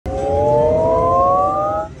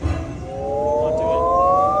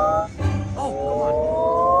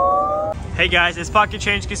Hey guys, it's Pocket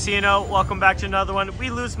Change Casino. Welcome back to another one. We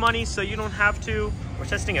lose money so you don't have to. We're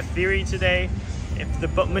testing a theory today. If the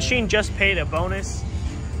machine just paid a bonus,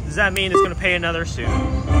 does that mean it's going to pay another soon?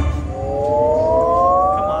 Come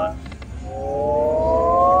on.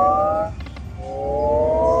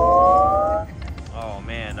 Oh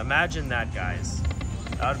man, imagine that, guys.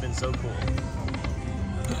 That would have been so cool.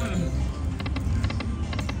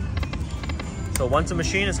 So once a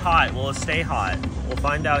machine is hot, will it stay hot? We'll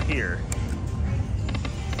find out here.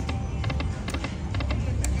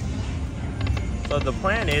 So the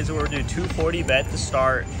plan is we're gonna do 240 bet to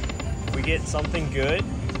start. If we get something good,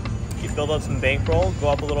 you build up some bankroll, go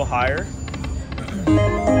up a little higher.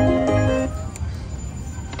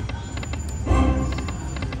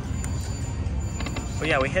 But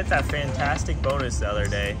yeah, we hit that fantastic bonus the other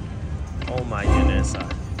day. Oh my goodness.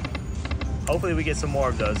 Hopefully we get some more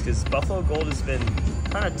of those because Buffalo Gold has been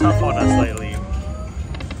kind of tough on us lately.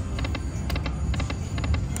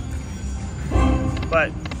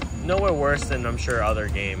 But nowhere worse than I'm sure other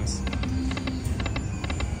games.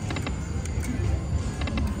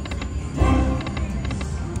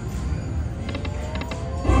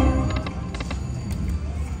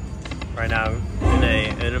 Right now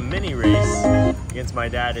in a mini race against my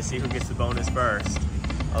dad to see who gets the bonus first.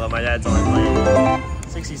 Although my dad's only playing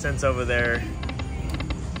 60 cents over there.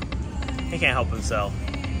 He can't help himself.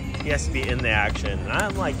 He has to be in the action. And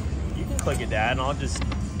I'm like, you can click it, Dad, and I'll just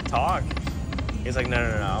talk. He's like, no,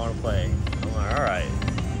 I want to play. I'm like, all right.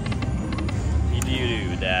 You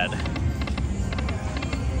do, Dad.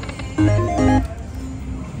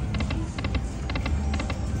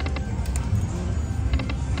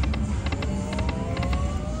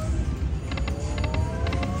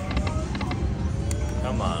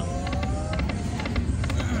 Come on.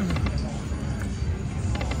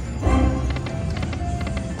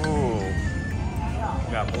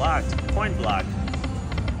 Ooh. Got blocked. Point blocked.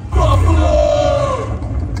 Buffalo!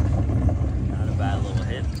 Not a bad little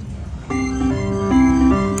hit.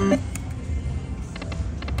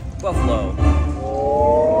 Buffalo.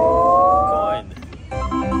 Coin.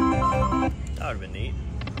 That would have been neat.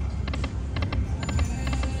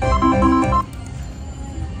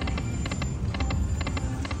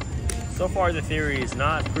 So far the theory is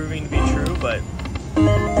not proving to be true, but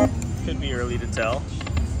could be early to tell.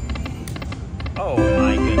 Oh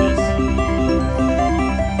my goodness.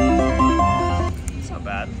 It's not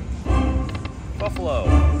bad. Buffalo.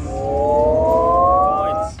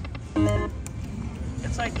 Coins.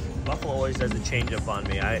 It's like Buffalo always does a change up on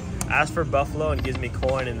me. I ask for Buffalo and it gives me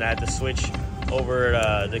coin, and I have to switch over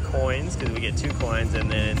the coins because we get 2 coins and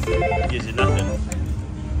then it gives you nothing.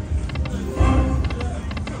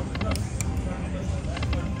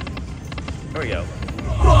 Here we go.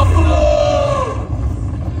 Buffalo!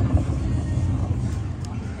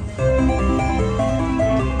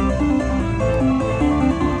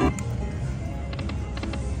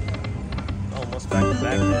 Almost back to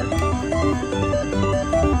back there.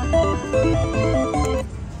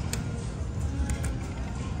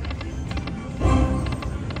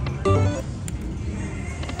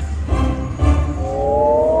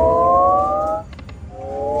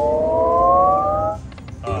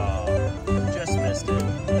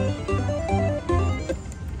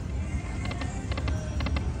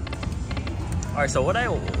 Alright, so what I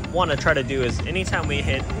want to try to do is anytime we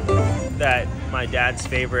hit that my dad's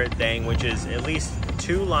favorite thing, which is at least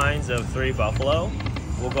 2 lines of 3 Buffalo,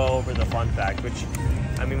 we'll go over the fun fact, which,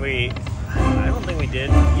 I mean, I don't think we did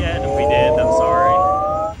yet. If we did, I'm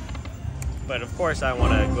sorry. But of course I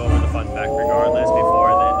want to go over the fun fact regardless before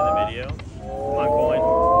the end of the video. Come on, coin.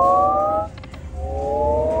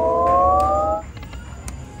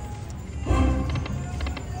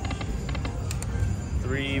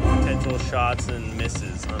 Potential shots and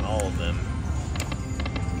misses on all of them.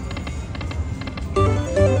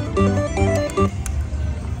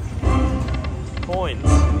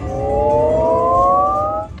 Coins.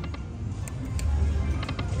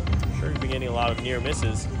 I'm sure you've been getting a lot of near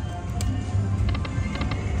misses.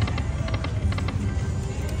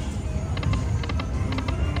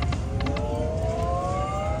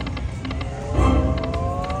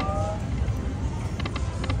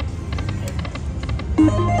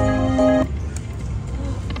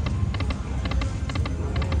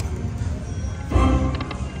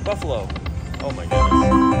 Buffalo. Oh my goodness.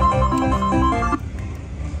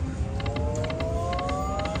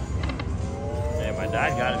 Man, my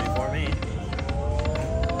dad got it before me.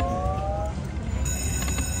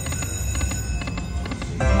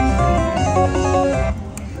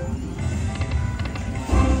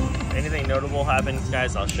 Anything notable happens,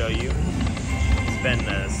 guys, I'll show you. It's been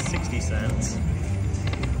 60 cents.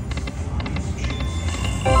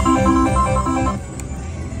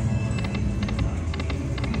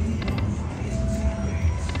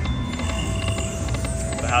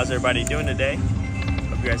 how's everybody doing today?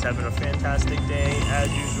 Hope you guys having a fantastic day as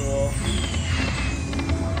usual.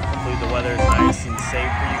 Hopefully the weather is nice and safe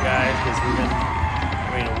for you guys, because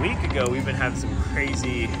a week ago we've been having some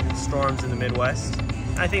crazy storms in the Midwest.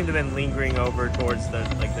 I think they've been lingering over towards the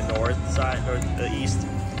north side or the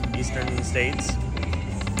eastern states.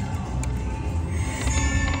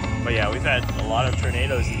 But yeah, we've had a lot of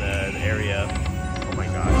tornadoes in the area. Oh my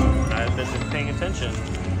gosh, I haven't been paying attention.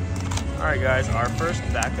 All right, guys, our first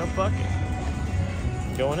backup bucket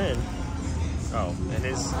going in. Oh, and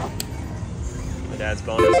my dad's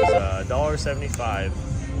bonus is $1.75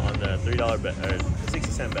 on the $3 bet, or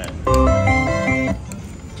 60-cent bet.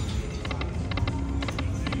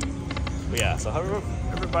 But yeah, so hope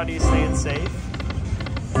everybody's staying safe.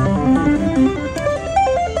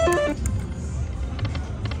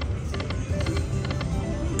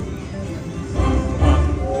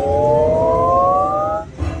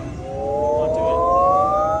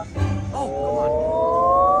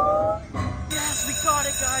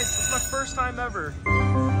 First time ever.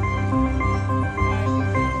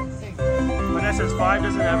 When that says 5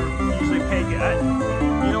 doesn't ever usually pay. You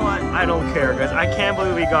know what? I don't care, guys. I can't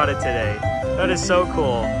believe we got it today. That is so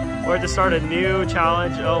cool. We're to start a new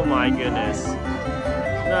challenge. Oh my goodness.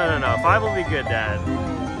 No. 5 will be good, Dad.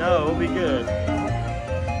 No, it will be good.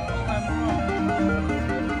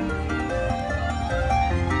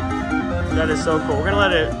 That is so cool. We're gonna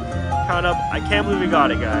let it count up. I can't believe we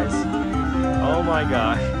got it, guys. Oh my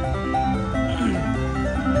gosh.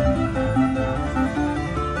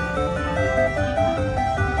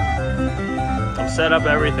 Set up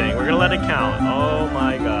everything. We're gonna let it count. Oh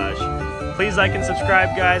my gosh. Please like and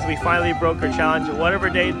subscribe, guys. We finally broke our challenge. Whatever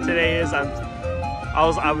day today is, I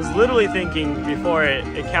was literally thinking before it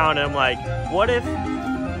counted, I'm like, what if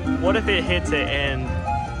it hits it and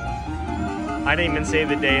I didn't even save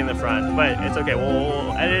the day in the front? But it's okay.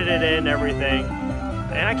 We'll edit it in, everything.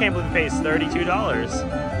 And I can't believe it pays $32.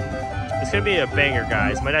 It's gonna be a banger,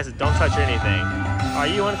 guys. My dad said, don't touch anything. Oh,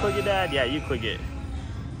 you wanna click it, Dad? Yeah, you click it.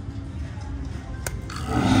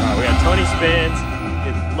 We got Tony spins,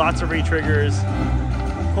 lots of re-triggers,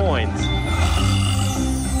 coins.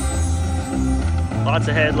 Lots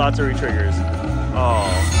of head, lots of re-triggers. Oh.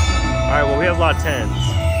 Alright, well we have a lot of 10s.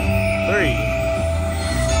 3.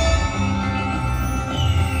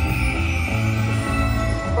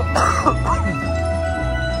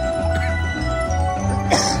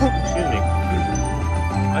 Excuse me.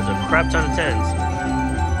 That's a crap ton of 10s.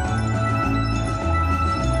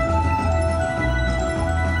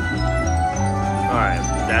 Alright,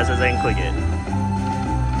 Dad says I can click it.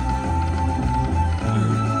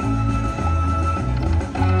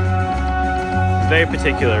 He's very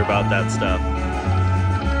particular about that stuff.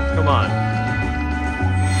 Come on.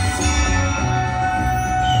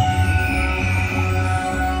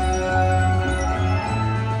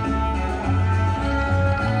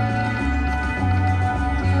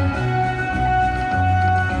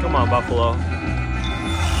 Come on, Buffalo.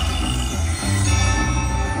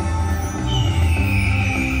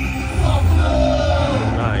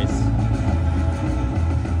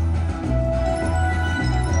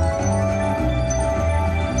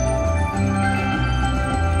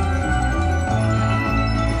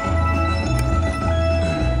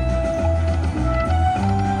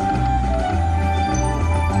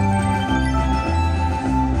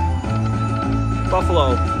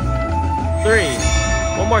 Buffalo. 3.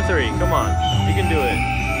 One more 3. Come on. You can do it.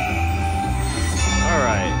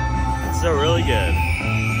 Alright. It's still really good.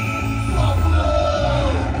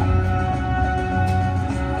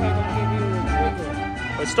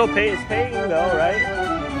 But it's still it's paying though, right?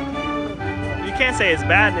 You can't say it's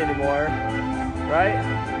bad anymore,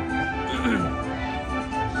 right?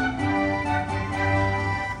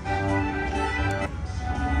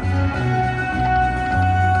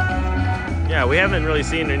 Yeah, we haven't really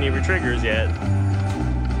seen any re-triggers yet.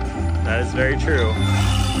 That is very true.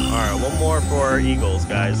 Alright, one more for our Eagles,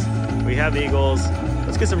 guys. We have Eagles.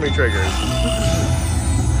 Let's get some re-triggers.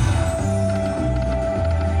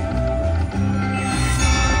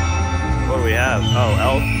 What do we have? Oh,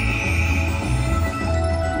 elk.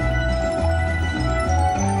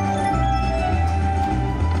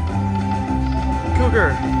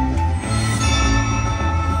 Cougar.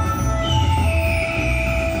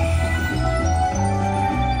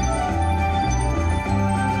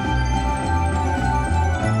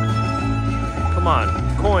 Come on,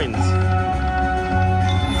 coins.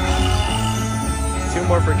 2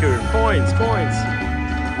 more for Cougar. Coins.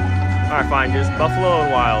 Alright, fine, just Buffalo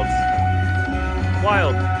and Wilds.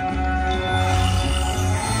 Wild.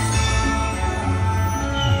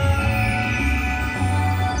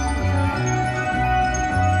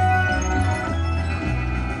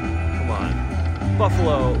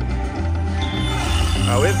 buffalo.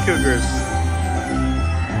 We have cougars.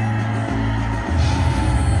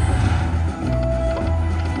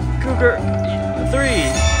 Cougar. 3.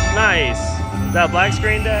 Nice. Is that a black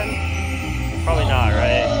screen, Dad? Probably not,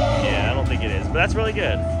 right? Yeah, I don't think it is, but that's really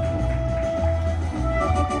good.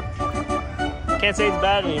 Can't say it's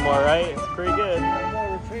bad anymore, right? It's pretty good.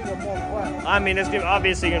 I mean, it's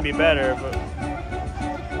obviously going to be better, but...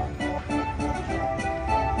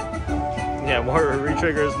 Yeah, more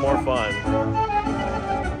re-triggers, more fun.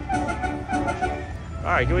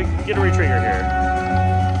 Alright, can we get a re-trigger here?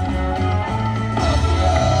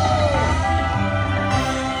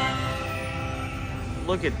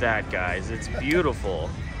 Look at that, guys. It's beautiful.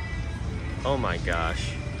 Oh my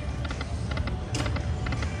gosh.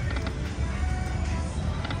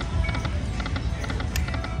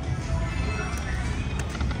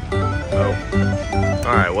 Oh.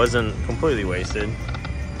 Alright, wasn't completely wasted.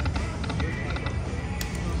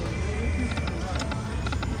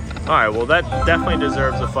 Alright, well that definitely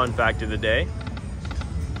deserves a fun fact of the day.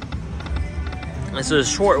 This is a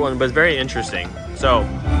short one, but it's very interesting. So,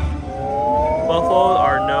 buffalo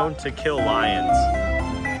are known to kill lions.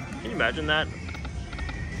 Can you imagine that?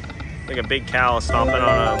 Like a big cow stomping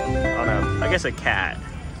on a, I guess a cat.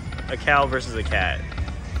 A cow versus a cat.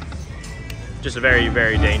 Just a very,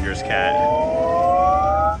 very dangerous cat.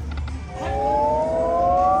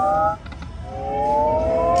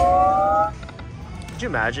 Could you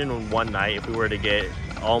imagine one night if we were to get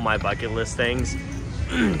all my bucket list things?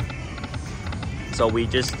 So we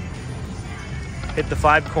just hit the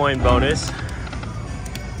 5 coin bonus.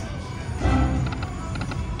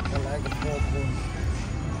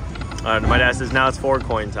 My dad says now it's 4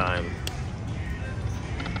 coin time.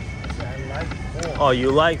 Oh, you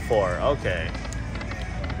like 4? Okay.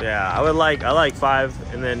 Yeah, I like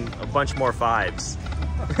 5 and then a bunch more 5s.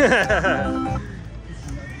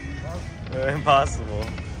 Impossible.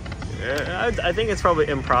 I think it's probably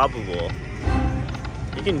improbable.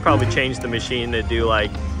 You can probably change the machine to do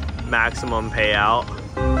like maximum payout.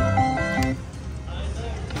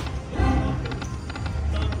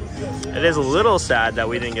 It is a little sad that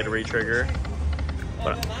we didn't get a re-trigger,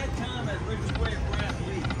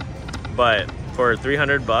 but for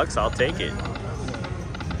 300 bucks, I'll take it.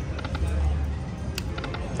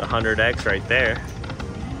 It's 100x right there.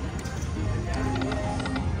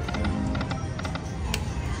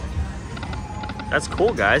 That's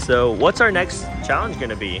cool, guys. So what's our next challenge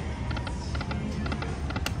gonna be?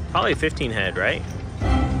 Probably 15 head, right?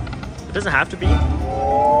 It doesn't have to be.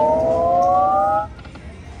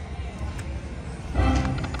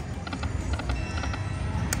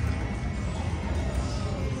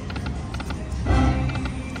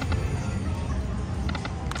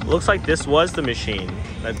 Looks like this was the machine.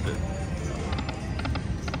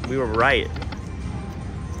 We were right.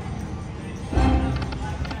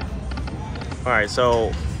 All right,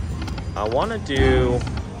 so I want to do,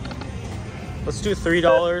 let's do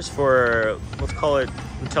 $3 for, let's call it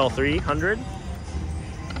until 300.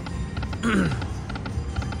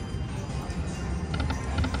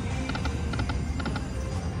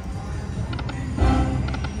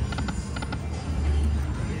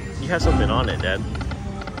 You have something on it, Dad.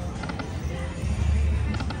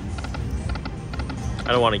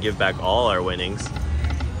 I don't want to give back all our winnings.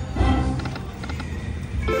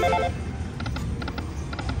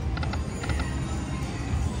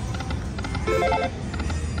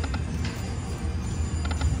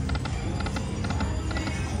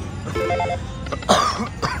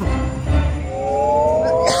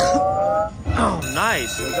 Oh,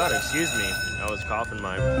 nice. You gotta excuse me. I was coughing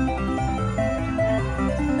my...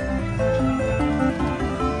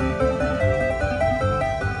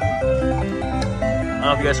 I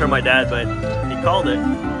don't know if you guys heard my dad, but he called it.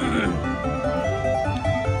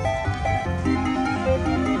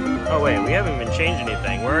 Oh wait, we haven't even changed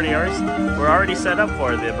anything. We're already set up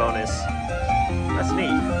for the bonus. That's neat.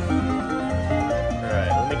 Alright,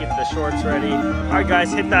 let me get the shorts ready. Alright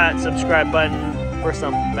guys, hit that subscribe button for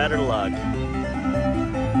some better luck.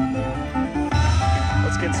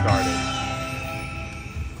 Let's get started.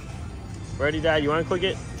 Ready, Dad? You want to click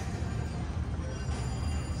it?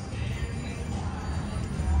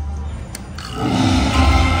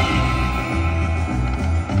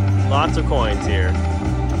 Lots of coins here.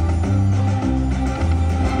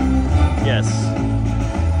 Yes.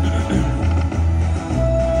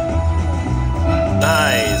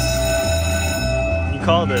 Nice. You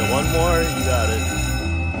called it. One more, you got it.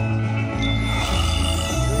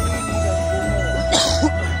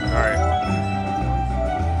 Alright.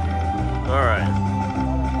 Alright.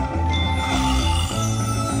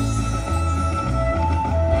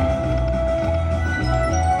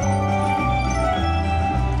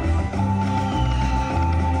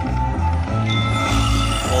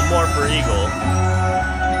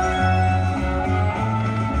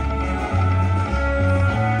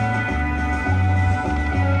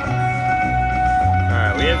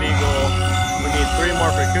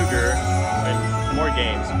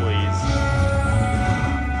 games, please.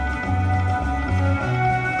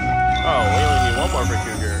 Oh, we only need one more for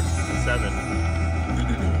Cougar. 7.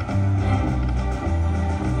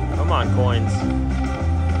 Come on, coins.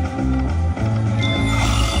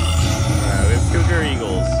 Alright, we have Cougar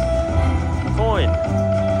Eagles. Coin.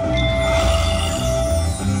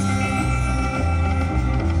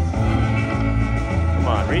 Come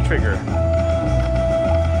on, re-trigger.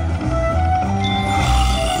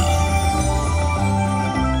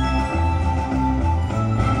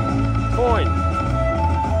 Coin.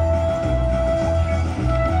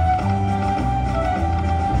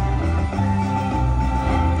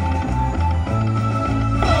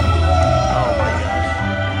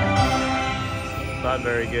 Not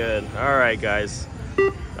very good. All right, guys.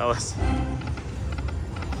 That was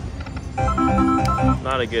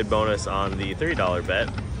not a good bonus on the $3 bet.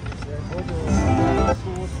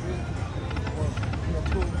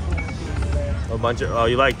 A bunch of, oh,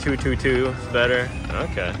 you like 222 better?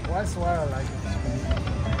 Okay. That's why I like it.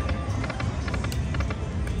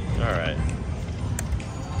 All right.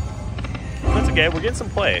 That's okay. We're getting some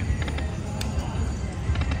play.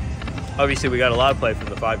 Obviously, we got a lot of play from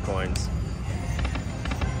the 5 coins.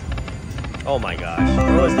 Oh my gosh.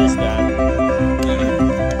 Where was this at?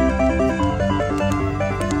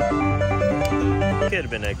 Could have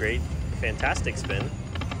been a great, fantastic spin.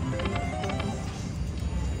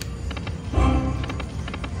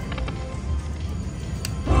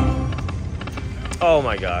 Oh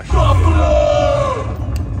my gosh.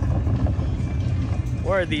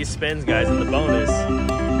 Where are these spins, guys, in the bonus?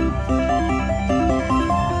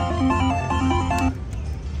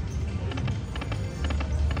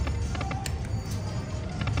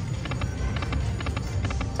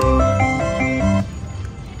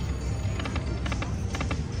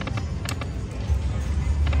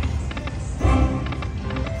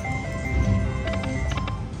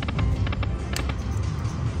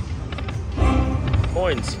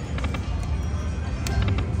 Coins.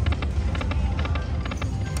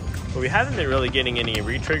 But we haven't been really getting any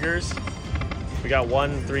re-triggers. We got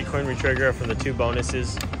one 3-coin re-trigger from the 2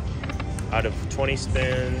 bonuses out of 20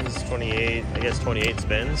 spins, 28, I guess 28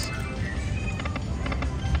 spins.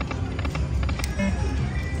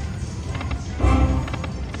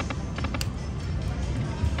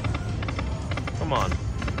 Come on.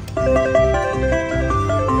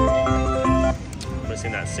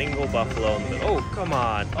 Missing that single buffalo in the middle. Oh, come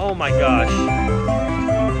on. Oh my gosh.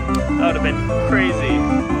 That would have been crazy.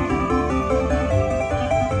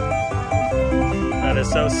 That is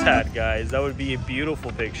so sad, guys. That would be a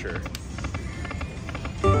beautiful picture.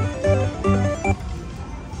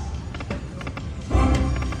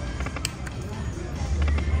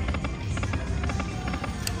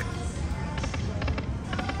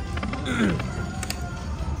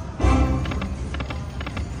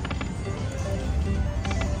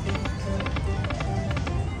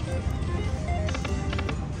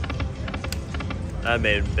 That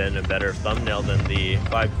may have been a better thumbnail than the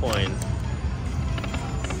 5-coin.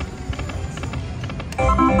 We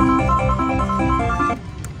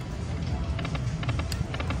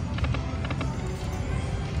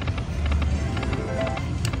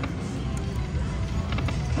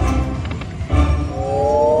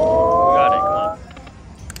got it, come on.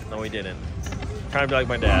 No, we didn't. Trying to be like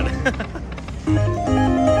my dad.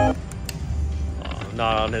 Oh,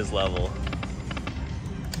 not on his level.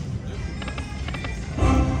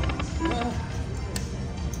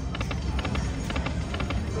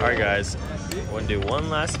 Alright guys, we're gonna do one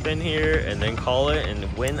last spin here and then call it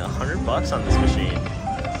and win $100 on this machine.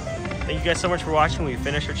 Thank you guys so much for watching. We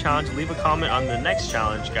finished our challenge. Leave a comment on the next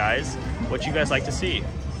challenge, guys, what you guys like to see.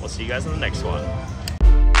 We'll see you guys in the next one.